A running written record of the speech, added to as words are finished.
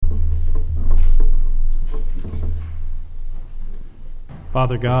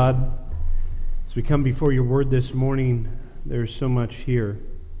Father God, as we come before your word this morning, there's so much here.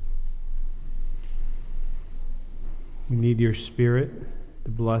 We need your Spirit to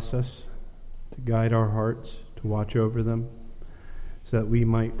bless us, to guide our hearts, to watch over them, so that we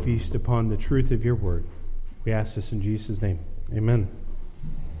might feast upon the truth of your word. We ask this in Jesus' name. Amen.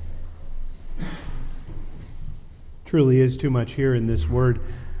 Truly is too much here in this word.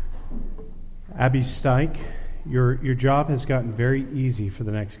 Abby Steik, your job has gotten very easy for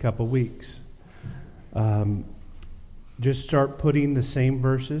the next couple weeks. Just start putting the same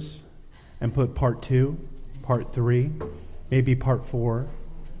verses and put part 2, part 3, maybe part 4,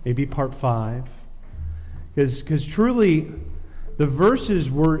 maybe part 5. Because truly, the verses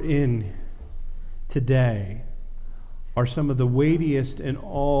we're in today are some of the weightiest in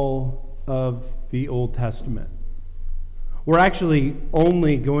all of the Old Testament. We're actually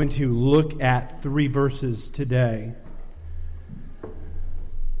only going to look at 3 verses today.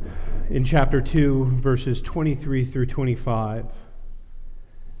 In chapter 2, verses 23 through 25.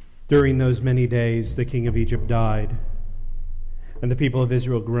 During those many days, the king of Egypt died, and the people of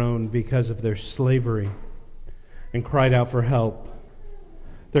Israel groaned because of their slavery and cried out for help.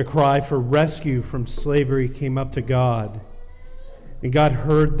 Their cry for rescue from slavery came up to God, and God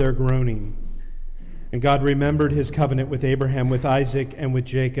heard their groaning. And God remembered his covenant with Abraham, with Isaac, and with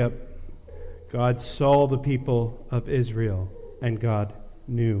Jacob. God saw the people of Israel, and God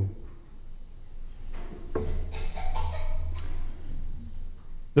knew.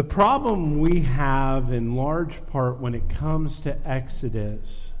 The problem we have in large part when it comes to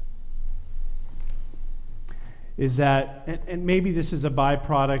Exodus is that, and maybe this is a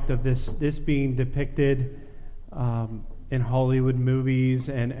byproduct of this being depicted in Hollywood movies,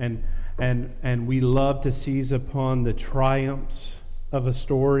 and we love to seize upon the triumphs of a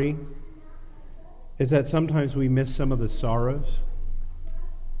story, is that sometimes we miss some of the sorrows.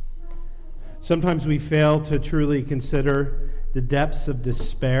 Sometimes we fail to truly consider the depths of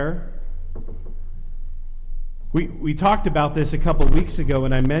despair. We talked about this a couple weeks ago,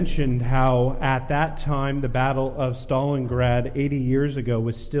 and I mentioned how at that time the Battle of Stalingrad 80 years ago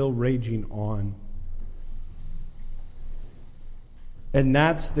was still raging on. And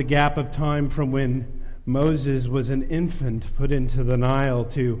that's the gap of time from when Moses was an infant put into the Nile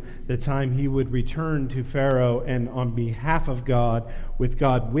to the time he would return to Pharaoh, and on behalf of God, with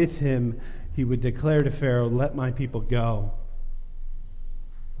God with him, he would declare to Pharaoh, "Let my people go."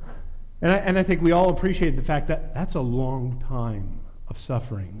 And I think we all appreciate the fact that that's a long time of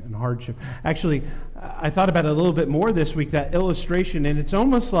suffering and hardship. Actually, I thought about it a little bit more this week, that illustration, and it's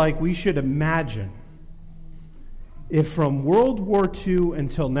almost like we should imagine if from World War II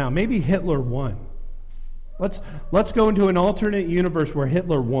until now, maybe Hitler won. Let's go into an alternate universe where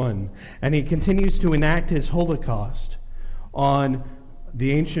Hitler won, and he continues to enact his Holocaust on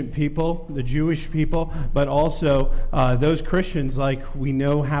the ancient people, the Jewish people, but also those Christians like we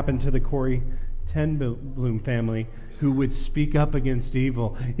know happened to the Corrie ten Boom family who would speak up against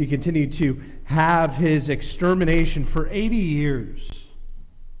evil. He continued to have his extermination for 80 years.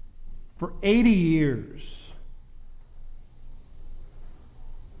 For 80 years.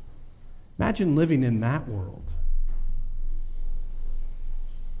 Imagine living in that world.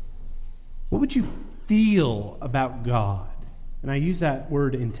 What would you feel about God? And I use that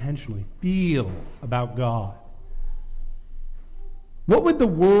word intentionally. Feel about God. What would the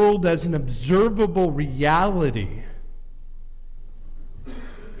world as an observable reality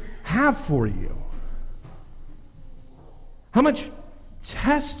have for you? How much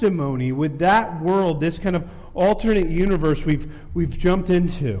testimony would that world, this kind of alternate universe we've jumped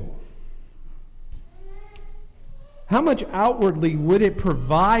into, how much outwardly would it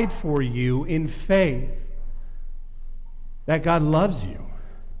provide for you in faith that God loves you,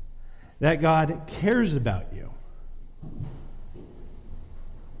 that God cares about you?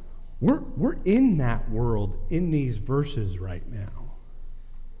 We're in that world in these verses right now.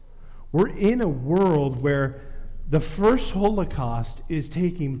 We're in a world where the first Holocaust is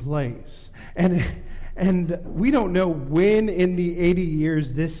taking place. And we don't know when in the 80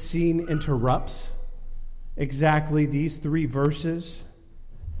 years this scene interrupts exactly these 3 verses.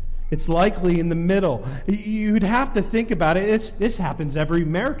 It's likely in the middle. You'd have to think about it. This happens every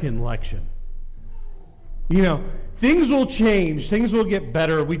American election. You know, things will change. Things will get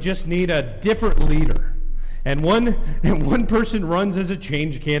better. We just need a different leader. And one person runs as a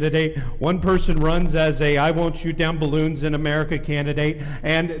change candidate. One person runs as a I won't shoot down balloons in America candidate.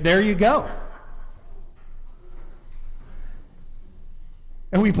 And there you go.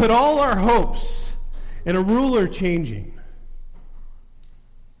 And we put all our hopes in a ruler changing.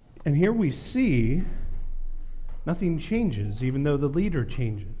 And here we see Nothing changes, even though the leader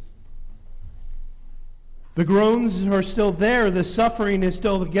changes. The groans are still there. The suffering is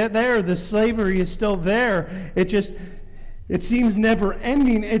still there. The slavery is still there. It seems never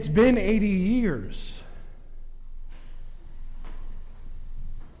ending. It's been 80 years.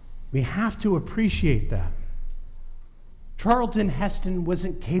 We have to appreciate that. Charlton Heston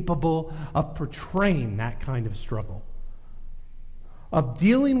wasn't capable of portraying that kind of struggle, of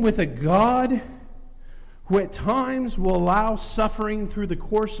dealing with a God who at times will allow suffering through the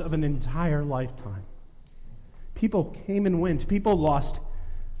course of an entire lifetime. People came and went. People lost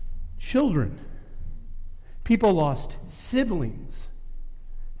children. People lost siblings.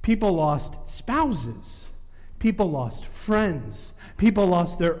 People lost spouses. People lost friends. People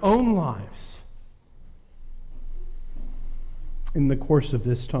lost their own lives in the course of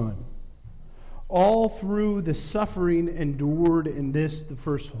this time. All through the suffering endured in this, the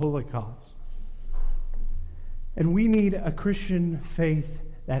first Holocaust. And we need a Christian faith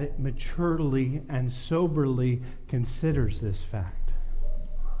that it maturely and soberly considers this fact.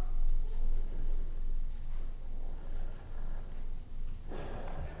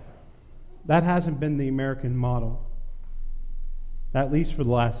 That hasn't been the American model, at least for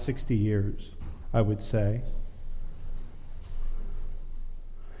the last 60 years, I would say.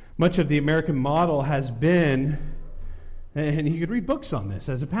 Much of the American model has been, and you could read books on this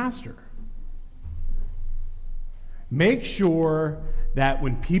as a pastor, make sure that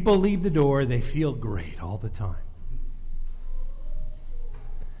when people leave the door, they feel great all the time.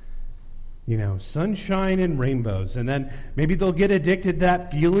 You know, sunshine and rainbows. And then maybe they'll get addicted to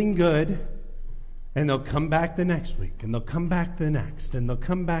that feeling good, and they'll come back the next week, and they'll come back the next, and they'll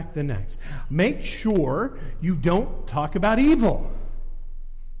come back the next. Make sure you don't talk about evil.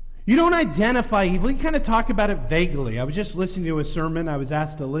 You don't identify evil. You kind of talk about it vaguely. I was just listening to a sermon I was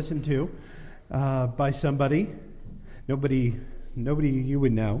asked to listen to by somebody. Nobody you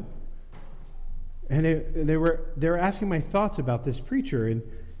would know. And they were asking my thoughts about this preacher.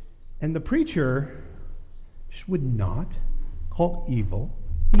 And the preacher just would not call evil,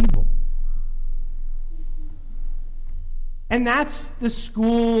 evil. And that's the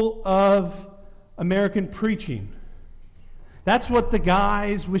school of American preaching. That's what the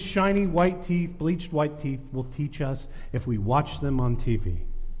guys with shiny white teeth, bleached white teeth, will teach us if we watch them on TV.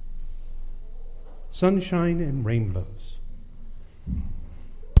 Sunshine and rainbows.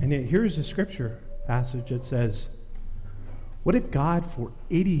 And here's a scripture passage that says, what if God for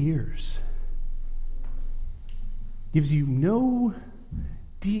 80 years gives you no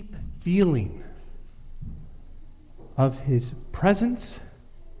deep feeling of his presence,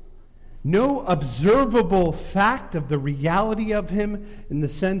 no observable fact of the reality of him in the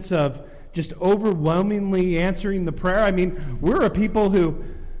sense of just overwhelmingly answering the prayer? I mean, we're a people who,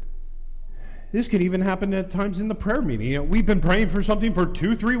 this could even happen at times in the prayer meeting. You know, we've been praying for something for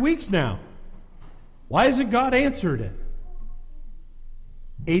 2-3 weeks now. Why hasn't God answered it?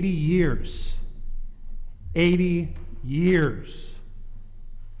 80 years. 80 years.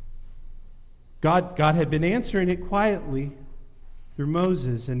 God had been answering it quietly through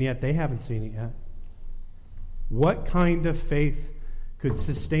Moses, and yet they haven't seen it yet. What kind of faith could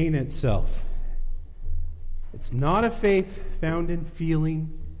sustain itself? It's not a faith found in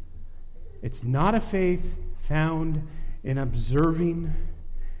feeling. It's not a faith found in observing.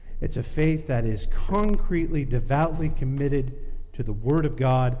 It's a faith that is concretely, devoutly committed to the Word of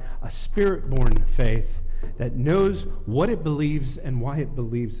God, a Spirit-born faith that knows what it believes and why it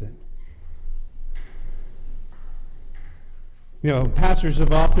believes it. You know, pastors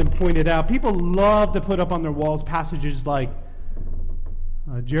have often pointed out, people love to put up on their walls passages like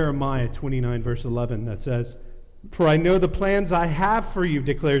Jeremiah 29, verse 11, that says, "For I know the plans I have for you,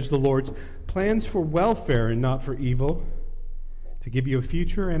 declares the Lord, plans for welfare and not for evil, to give you a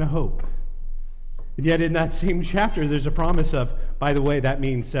future and a hope." And yet in that same chapter, there's a promise of, by the way, that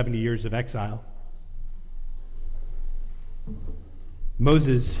means 70 years of exile.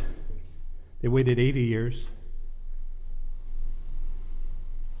 Moses, they waited 80 years.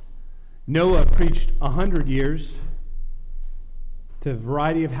 Noah preached 100 years to a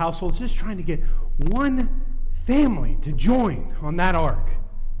variety of households, just trying to get one family to join on that ark.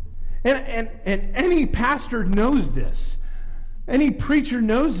 And any pastor knows this. Any preacher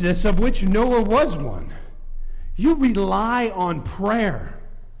knows this, of which Noah was one. You rely on prayer.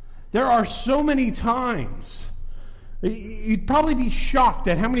 There are so many times. You'd probably be shocked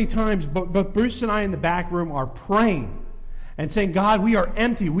at how many times both Bruce and I in the back room are praying and saying, God, we are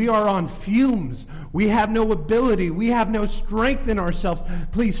empty. We are on fumes. We have no ability. We have no strength in ourselves.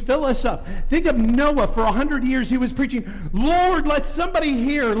 Please fill us up. Think of Noah. For 100 years he was preaching, Lord, let somebody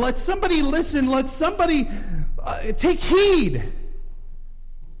hear. Let somebody listen. Let somebody Take heed.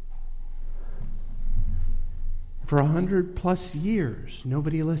 For 100+ years,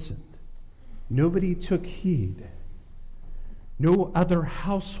 nobody listened. Nobody took heed. No other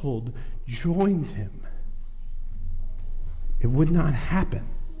household joined him. It would not happen.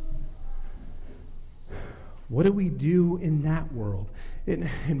 What do we do in that world?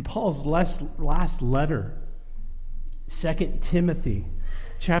 In Paul's last letter, 2 Timothy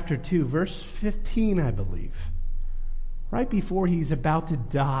chapter 2, verse 15, I believe, right before he's about to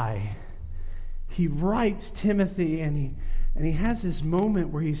die, he writes Timothy, and he has this moment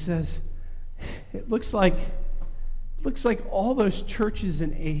where he says, it looks like all those churches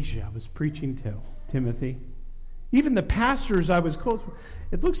in Asia I was preaching to, Timothy, even the pastors I was close with,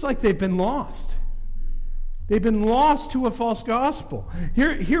 it looks like they've been lost. They've been lost to a false gospel.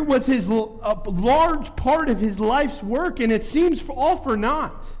 Here was a large part of his life's work, and it seems all for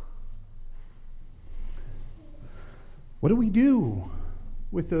naught. What do we do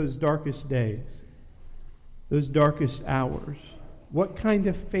with those darkest days, those darkest hours? What kind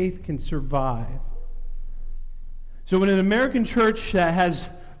of faith can survive? So in an American church that has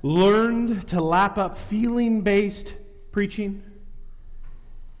learned to lap up feeling-based preaching,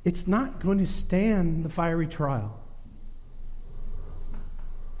 it's not going to stand the fiery trial.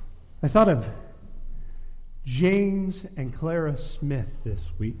 I thought of James and Clara Smith this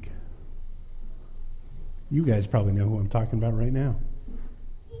week. You guys probably know who I'm talking about right now.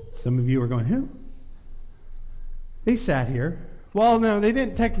 Some of you are going, who? They sat here. Well, no, they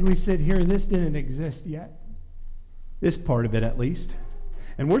didn't technically sit here. This didn't exist yet. This part of it, at least.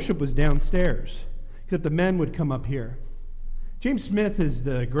 And worship was downstairs, except the men would come up here. James Smith is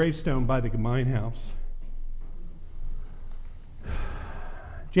the gravestone by the Gemein House.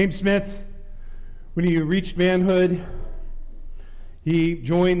 James Smith, when he reached manhood, he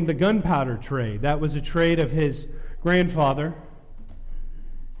joined the gunpowder trade. That was a trade of his grandfather.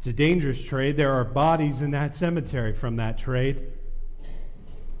 It's a dangerous trade. There are bodies in that cemetery from that trade.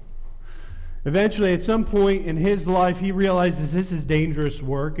 Eventually, at some point in his life, he realizes this is dangerous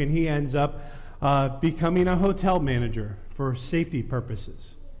work, and he ends up becoming a hotel manager for safety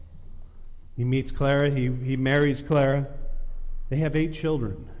purposes. He meets Clara. He marries Clara. They have 8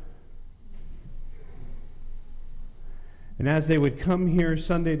 children. And as they would come here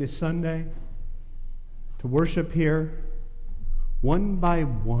Sunday to Sunday to worship here, one by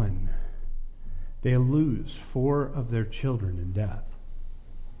one, they lose 4 of their children in death.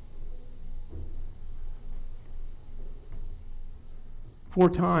 Four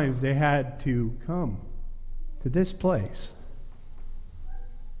times they had to come to this place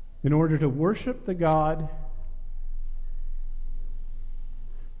in order to worship the God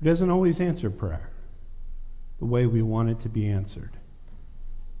who doesn't always answer prayer the way we want it to be answered.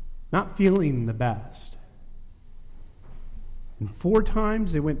 Not feeling the best. And 4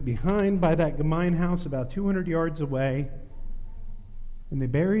 times they went behind by that Gemein House about 200 yards away, and they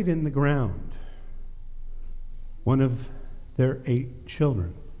buried in the ground one of their 8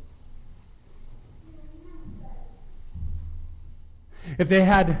 children. If they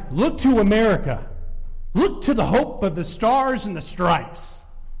had looked to America, looked to the hope of the stars and the stripes.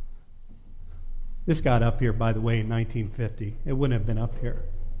 This got up here, by the way, in 1950. It wouldn't have been up here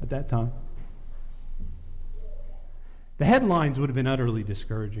at that time. The headlines would have been utterly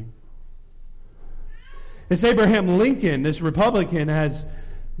discouraging. As Abraham Lincoln, this Republican, has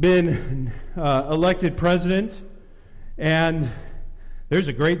been elected president, and there's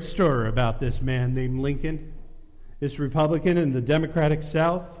a great stir about this man named Lincoln, this Republican in the Democratic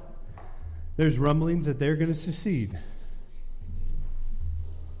South. There's rumblings that they're going to secede.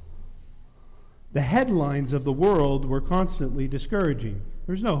 The headlines of the world were constantly discouraging.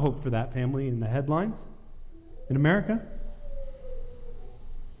 There's no hope for that family in the headlines in America.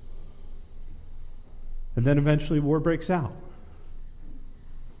 And then eventually war breaks out.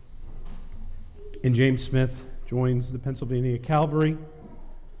 And James Smith joins the Pennsylvania Cavalry.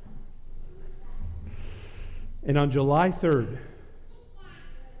 And on July 3rd,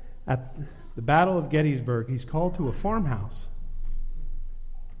 at the Battle of Gettysburg, he's called to a farmhouse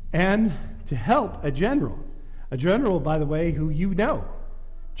and to help a general, by the way, who you know,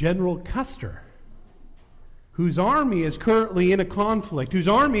 General Custer, whose army is currently in a conflict, whose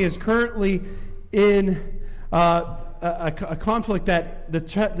army is currently in a conflict that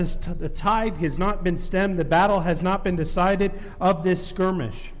the tide has not been stemmed, the battle has not been decided of this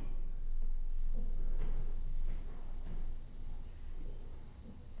skirmish.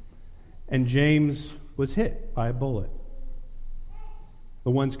 And James was hit by a bullet. The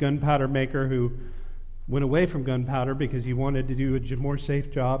once gunpowder maker who went away from gunpowder because he wanted to do a more safe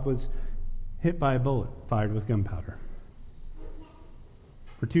job was hit by a bullet fired with gunpowder.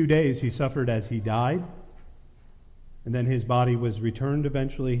 For 2 days, he suffered as he died, and then his body was returned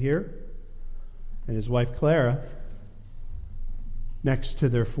eventually here, and his wife Clara, next to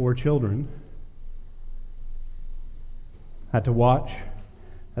their 4 children, had to watch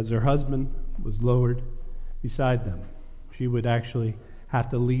as their husband was lowered beside them. She would actually have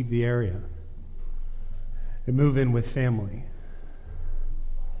to leave the area and move in with family.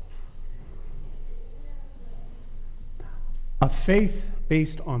 A faith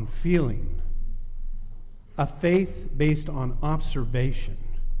based on feeling, a faith based on observation,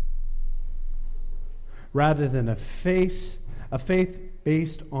 rather than a faith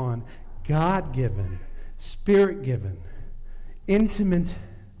based on God-given, Spirit-given, intimate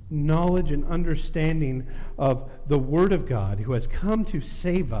knowledge and understanding of the Word of God, who has come to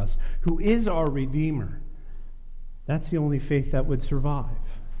save us, who is our Redeemer. That's the only faith that would survive.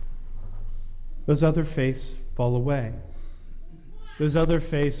 Those other faiths fall away. Those other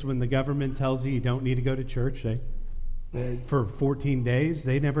faiths, when the government tells you don't need to go to church for 14 days,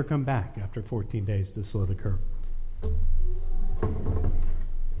 they never come back after 14 days to slow the curve.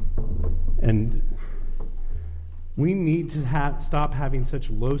 And we need to stop having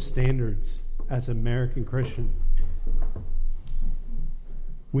such low standards as American Christians.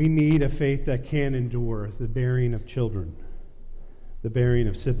 We need a faith that can endure the bearing of children, the bearing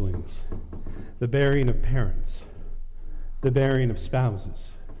of siblings, the bearing of parents, the bearing of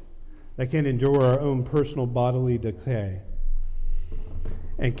spouses, that can endure our own personal bodily decay,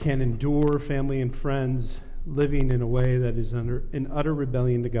 and can endure family and friends living in a way that is in utter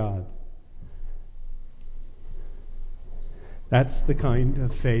rebellion to God. That's the kind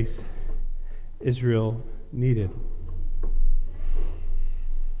of faith Israel needed.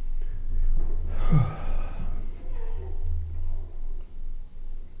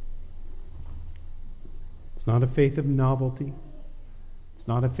 It's not a faith of novelty. It's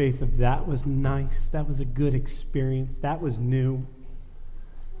not a faith of that was nice, that was a good experience, that was new.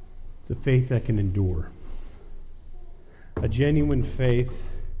 It's a faith that can endure. A genuine faith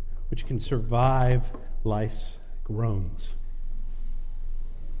which can survive life's groans.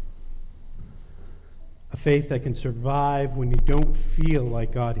 A faith that can survive when you don't feel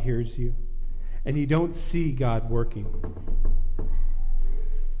like God hears you and you don't see God working.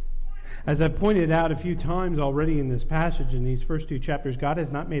 As I've pointed out a few times already in this passage, in these first 2 chapters, God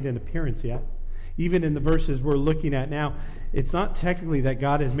has not made an appearance yet. Even in the verses we're looking at now, it's not technically that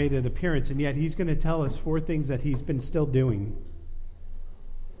God has made an appearance, and yet he's going to tell us 4 things that he's been still doing.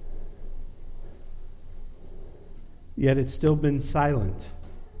 Yet it's still been silent.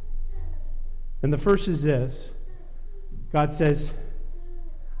 And the first is this. God says,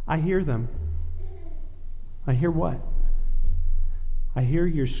 I hear them. I hear what? I hear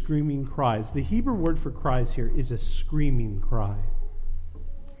your screaming cries. The Hebrew word for cries here is a screaming cry.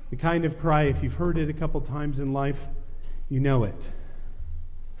 The kind of cry, if you've heard it a couple times in life, you know it.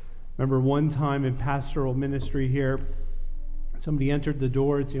 Remember one time in pastoral ministry here, somebody entered the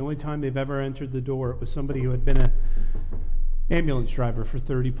door. It's the only time they've ever entered the door. It was somebody who had been an ambulance driver for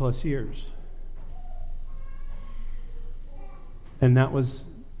 30 plus years. And that was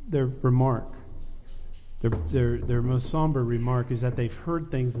their remark. Their most somber remark is that they've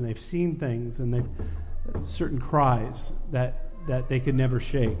heard things and they've seen things and they've certain cries that they could never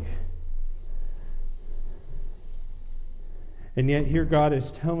shake. And yet here God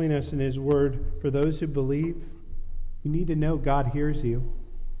is telling us in his word, for those who believe, you need to know God hears you.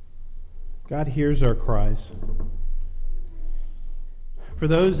 God hears our cries. For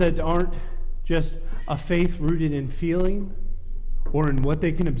those that aren't just a faith rooted in feeling or in what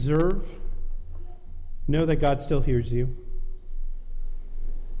they can observe, know that God still hears you.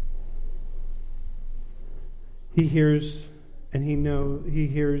 He hears and he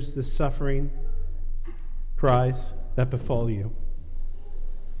hears the suffering cries that befall you.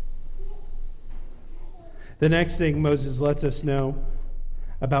 The next thing Moses lets us know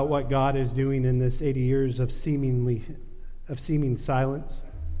about what God is doing in this 80 years of seeming silence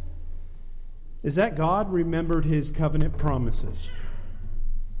is that God remembered his covenant promises.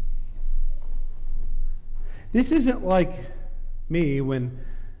 This isn't like me when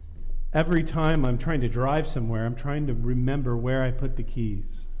every time I'm trying to drive somewhere, I'm trying to remember where I put the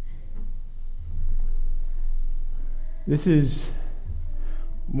keys. This is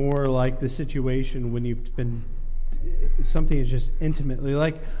more like the situation when something is just intimately,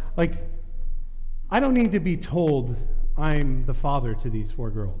 like I don't need to be told I'm the father to these 4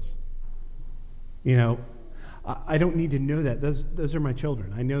 girls. You know, I don't need to know that. Those are my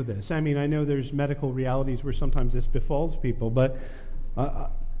children. I know this. I mean, I know there's medical realities where sometimes this befalls people, but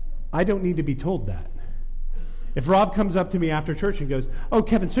I don't need to be told that. If Rob comes up to me after church and goes, "Oh,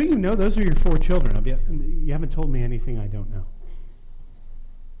 Kevin, so you know those are your 4 children," I'll be, "You haven't told me anything I don't know."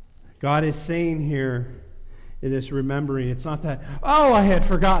 God is saying here in this remembering, it's not that, "Oh, I had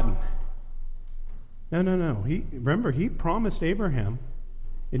forgotten." No. Remember, he promised Abraham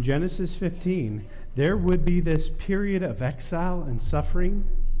in Genesis 15 there would be this period of exile and suffering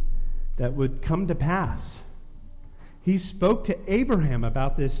that would come to pass. He spoke to Abraham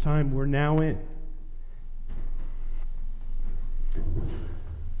about this time we're now in.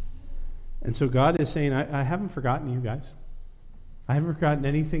 And so God is saying, I haven't forgotten you guys. I haven't forgotten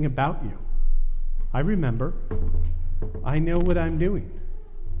anything about you. I remember. I know what I'm doing.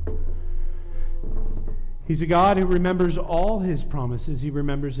 He's a God who remembers all his promises. He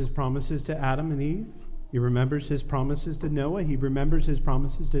remembers his promises to Adam and Eve. He remembers his promises to Noah. He remembers his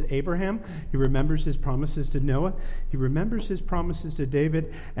promises to Abraham. He remembers his promises to Noah. He remembers his promises to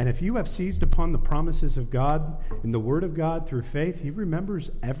David. And if you have seized upon the promises of God in the Word of God through faith, he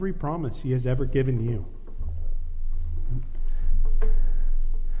remembers every promise he has ever given you.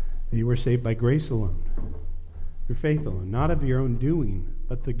 You were saved by grace alone, through faith alone, not of your own doing,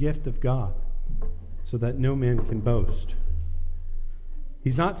 but the gift of God, so that no man can boast.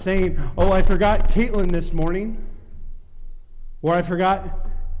 He's not saying, "Oh, I forgot Caitlin this morning," or "I forgot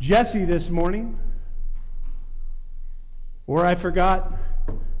Jesse this morning," or "I forgot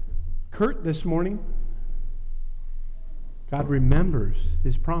Kurt this morning." God remembers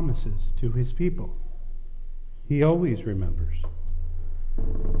his promises to his people. He always remembers.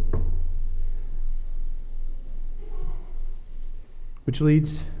 Which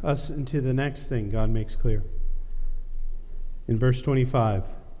leads us into the next thing God makes clear. In verse 25,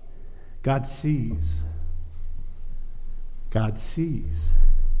 God sees. God sees.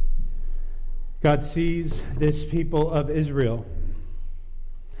 God sees this people of Israel.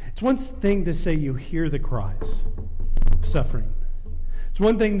 It's one thing to say you hear the cries of suffering. It's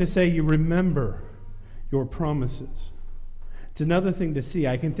one thing to say you remember your promises. It's another thing to see.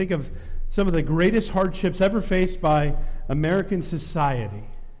 I can think of some of the greatest hardships ever faced by American society.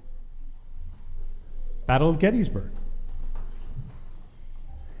 Battle of Gettysburg.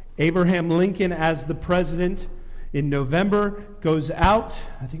 Abraham Lincoln, as the president in November, goes out,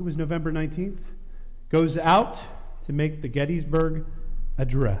 I think it was November 19th, goes out to make the Gettysburg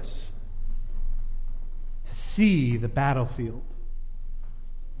Address, to see the battlefield,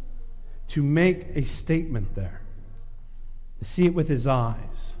 to make a statement there, to see it with his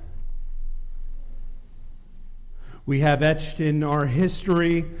eyes. We have etched in our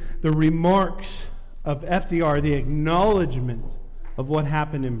history the remarks of FDR, the acknowledgement of what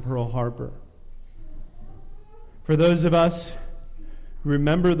happened in Pearl Harbor. For those of us who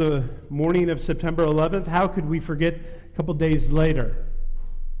remember the morning of September 11th, how could we forget a couple days later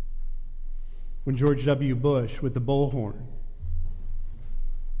when George W. Bush, with the bullhorn,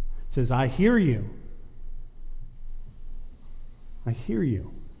 says, "I hear you. I hear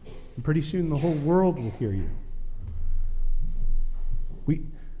you." And pretty soon the whole world will hear you.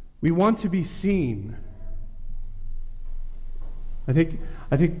 We want to be seen. I think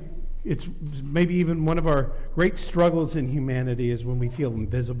it's maybe even one of our great struggles in humanity is when we feel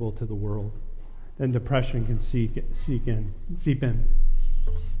invisible to the world. Then depression can seep in.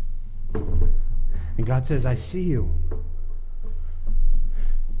 And God says, "I see you."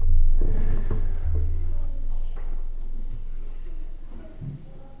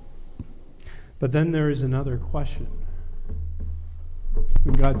 But then there is another question.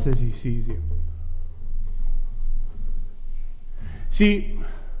 When God says he sees you. See,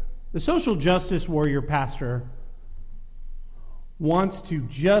 the social justice warrior pastor wants to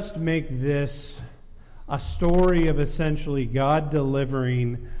just make this a story of essentially God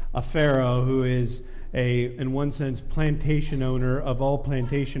delivering a Pharaoh who is in one sense, plantation owner of all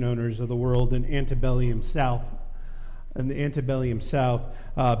plantation owners of the world in antebellum South, and the antebellum South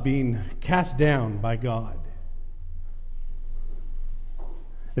being cast down by God.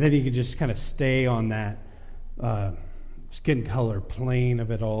 And then you can just kind of stay on that skin color plane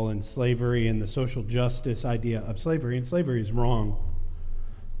of it all, and slavery and the social justice idea of slavery. And slavery is wrong.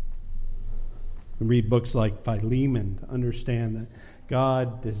 You read books like Philemon to understand that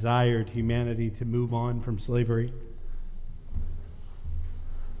God desired humanity to move on from slavery.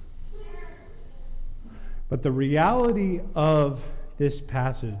 But the reality of this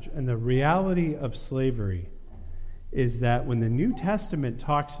passage and the reality of slavery is that when the New Testament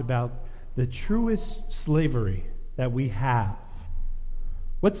talks about the truest slavery that we have,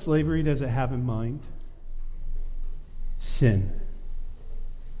 what slavery does it have in mind? Sin.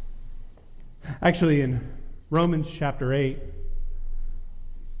 Actually, in Romans chapter 8,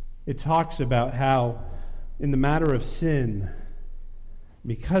 it talks about how in the matter of sin,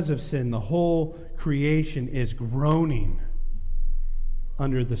 because of sin, the whole creation is groaning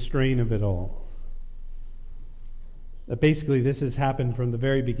under the strain of it all. That basically this has happened from the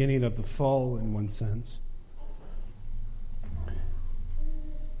very beginning of the fall in one sense.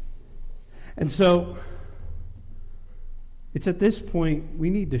 And so, it's at this point we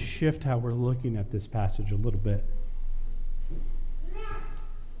need to shift how we're looking at this passage a little bit.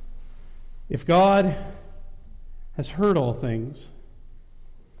 If God has heard all things,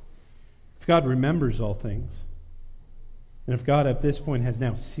 if God remembers all things, and if God at this point has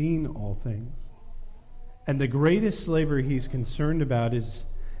now seen all things, and the greatest slavery he's concerned about is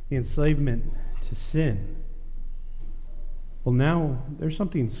the enslavement to sin, well, now there's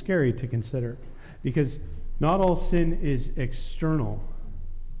something scary to consider, because not all sin is external.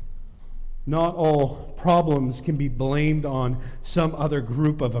 Not all problems can be blamed on some other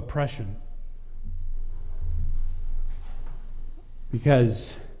group of oppression.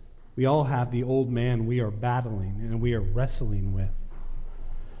 Because we all have the old man we are battling and we are wrestling with.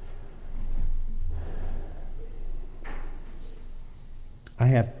 I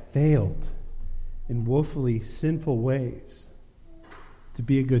have failed in woefully sinful ways to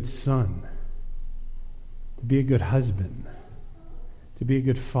be a good son, to be a good husband, to be a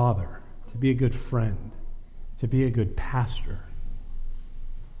good father, to be a good friend, to be a good pastor.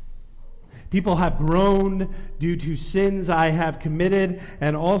 People have groaned due to sins I have committed,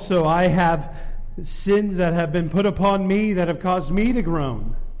 and also I have sins that have been put upon me that have caused me to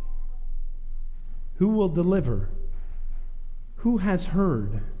groan. Who will deliver? Who has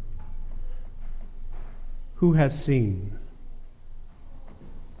heard? Who has seen?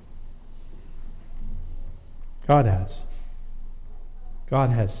 God has.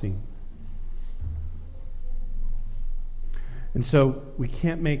 God has seen. And so we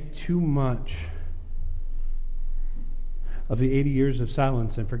can't make too much of the 80 years of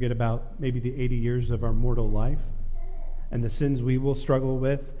silence and forget about maybe the 80 years of our mortal life and the sins we will struggle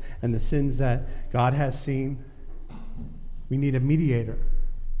with and the sins that God has seen. We need a mediator.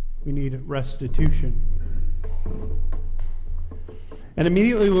 We need restitution. And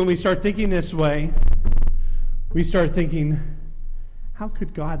immediately when we start thinking this way, we start thinking, how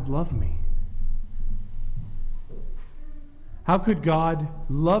could God love me? How could God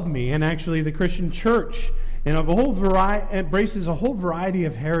love me? And actually the Christian church embraces a whole variety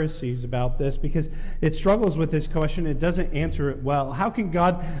of heresies about this because it struggles with this question. It doesn't answer it well. How can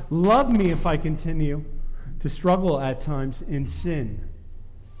God love me if I continue to struggle at times in sin?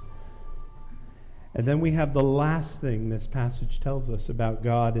 And then we have the last thing this passage tells us about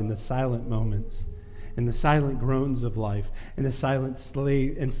God in the silent moments, in the silent groans of life, in the silent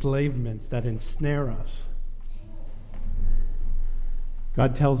enslavements that ensnare us.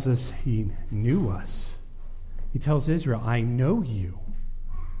 God tells us he knew us. He tells Israel, I know you.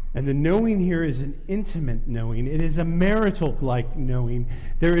 And the knowing here is an intimate knowing. It is a marital-like knowing.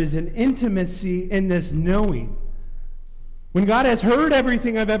 There is an intimacy in this knowing. When God has heard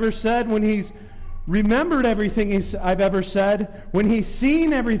everything I've ever said, when he's remembered everything I've ever said, when he's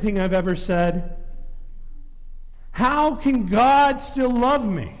seen everything I've ever said, how can God still love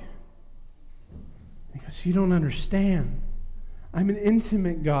me? Because you don't understand. I'm an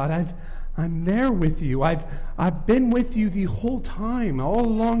intimate God. I'm there with you. I've been with you the whole time, all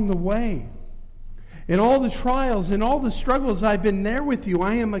along the way. In all the trials, in all the struggles, I've been there with you.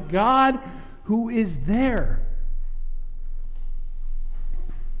 I am a God who is there.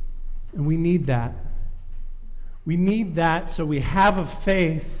 And we need that. We need that so we have a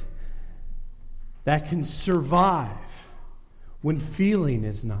faith that can survive when feeling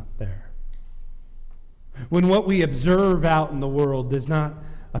is not there. When what we observe out in the world does not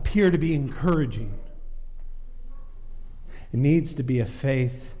appear to be encouraging. It needs to be a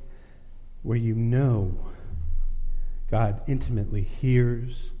faith where you know God intimately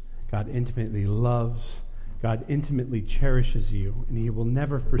hears, God intimately loves, God intimately cherishes you, and he will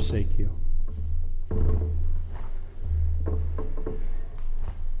never forsake you.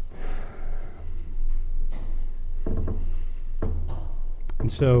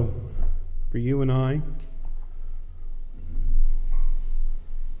 And so, for you and I,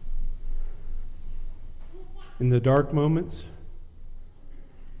 in the dark moments,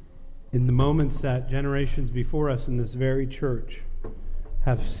 in the moments that generations before us in this very church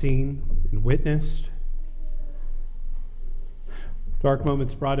have seen and witnessed, dark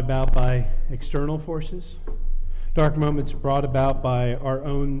moments brought about by external forces, dark moments brought about by our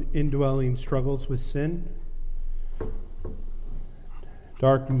own indwelling struggles with sin,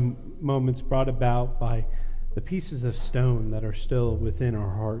 dark moments brought about by the pieces of stone that are still within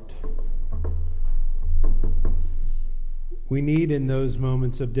our heart. We need in those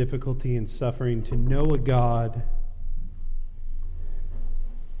moments of difficulty and suffering to know a God,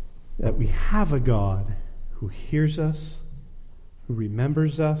 that we have a God who hears us, who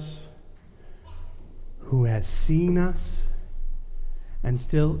remembers us, who has seen us, and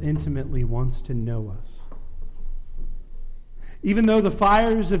still intimately wants to know us. Even though the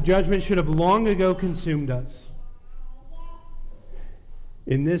fires of judgment should have long ago consumed us,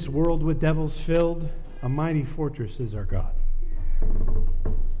 in this world with devils filled, a mighty fortress is our God.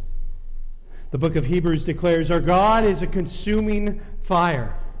 The book of Hebrews declares our God is a consuming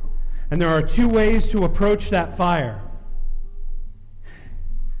fire. And there are two ways to approach that fire.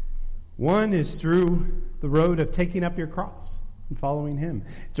 One is through the road of taking up your cross and following Him.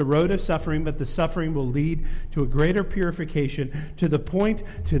 It's a road of suffering, but the suffering will lead to a greater purification, to the point,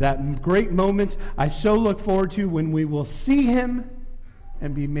 to that great moment I so look forward to when we will see Him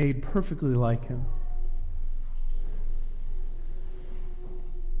and be made perfectly like Him.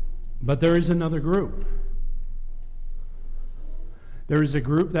 But there is another group. There is a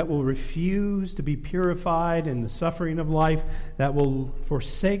group that will refuse to be purified in the suffering of life, that will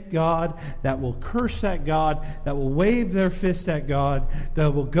forsake God, that will curse at God, that will wave their fist at God,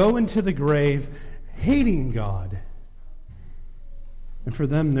 that will go into the grave hating God. And for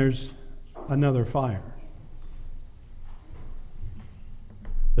them, there's another fire.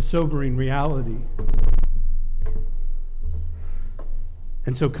 A sobering reality.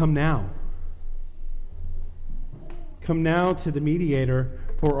 And so come now. Come now to the mediator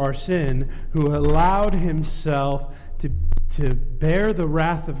for our sin, who allowed himself to bear the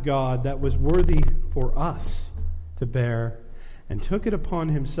wrath of God that was worthy for us to bear, and took it upon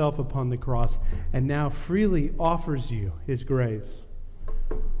himself upon the cross, and now freely offers you his grace.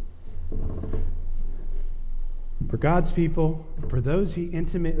 For God's people, for those he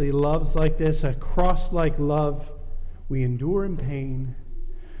intimately loves like this, a cross-like love, we endure in pain,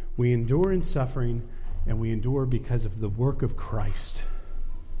 we endure in suffering, and we endure because of the work of Christ.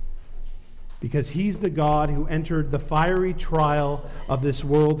 Because he's the God who entered the fiery trial of this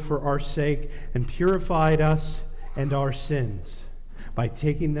world for our sake and purified us and our sins by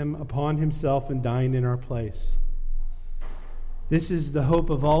taking them upon himself and dying in our place. This is the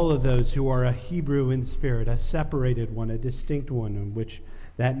hope of all of those who are a Hebrew in spirit, a separated one, a distinct one, in which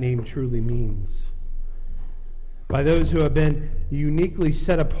that name truly means. By those who have been uniquely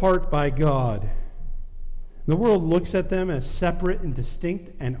set apart by God. The world looks at them as separate and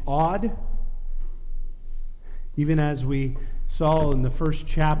distinct and odd. Even as we saw in the first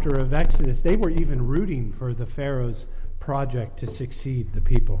chapter of Exodus, they were even rooting for the Pharaoh's project to succeed the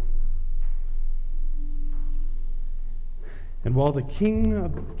people. And while the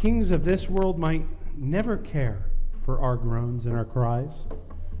kings of this world might never care for our groans and our cries,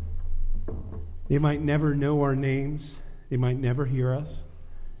 they might never know our names, they might never hear us,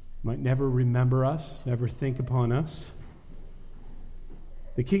 might never remember us, never think upon us.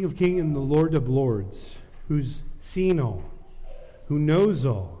 The King of Kings and the Lord of Lords, who's seen all, who knows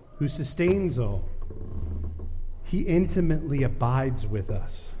all, who sustains all, he intimately abides with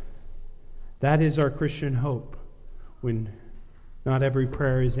us. That is our Christian hope when not every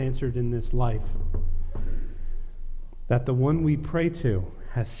prayer is answered in this life. That the one we pray to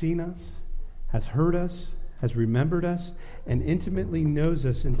has seen us, has heard us, has remembered us, and intimately knows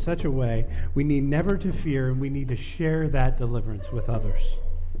us in such a way we need never to fear, and we need to share that deliverance with others.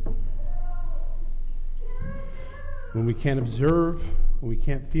 When we can't observe, when we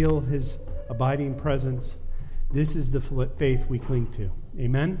can't feel his abiding presence, this is the faith we cling to.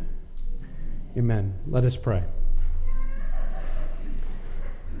 Amen? Amen. Let us pray.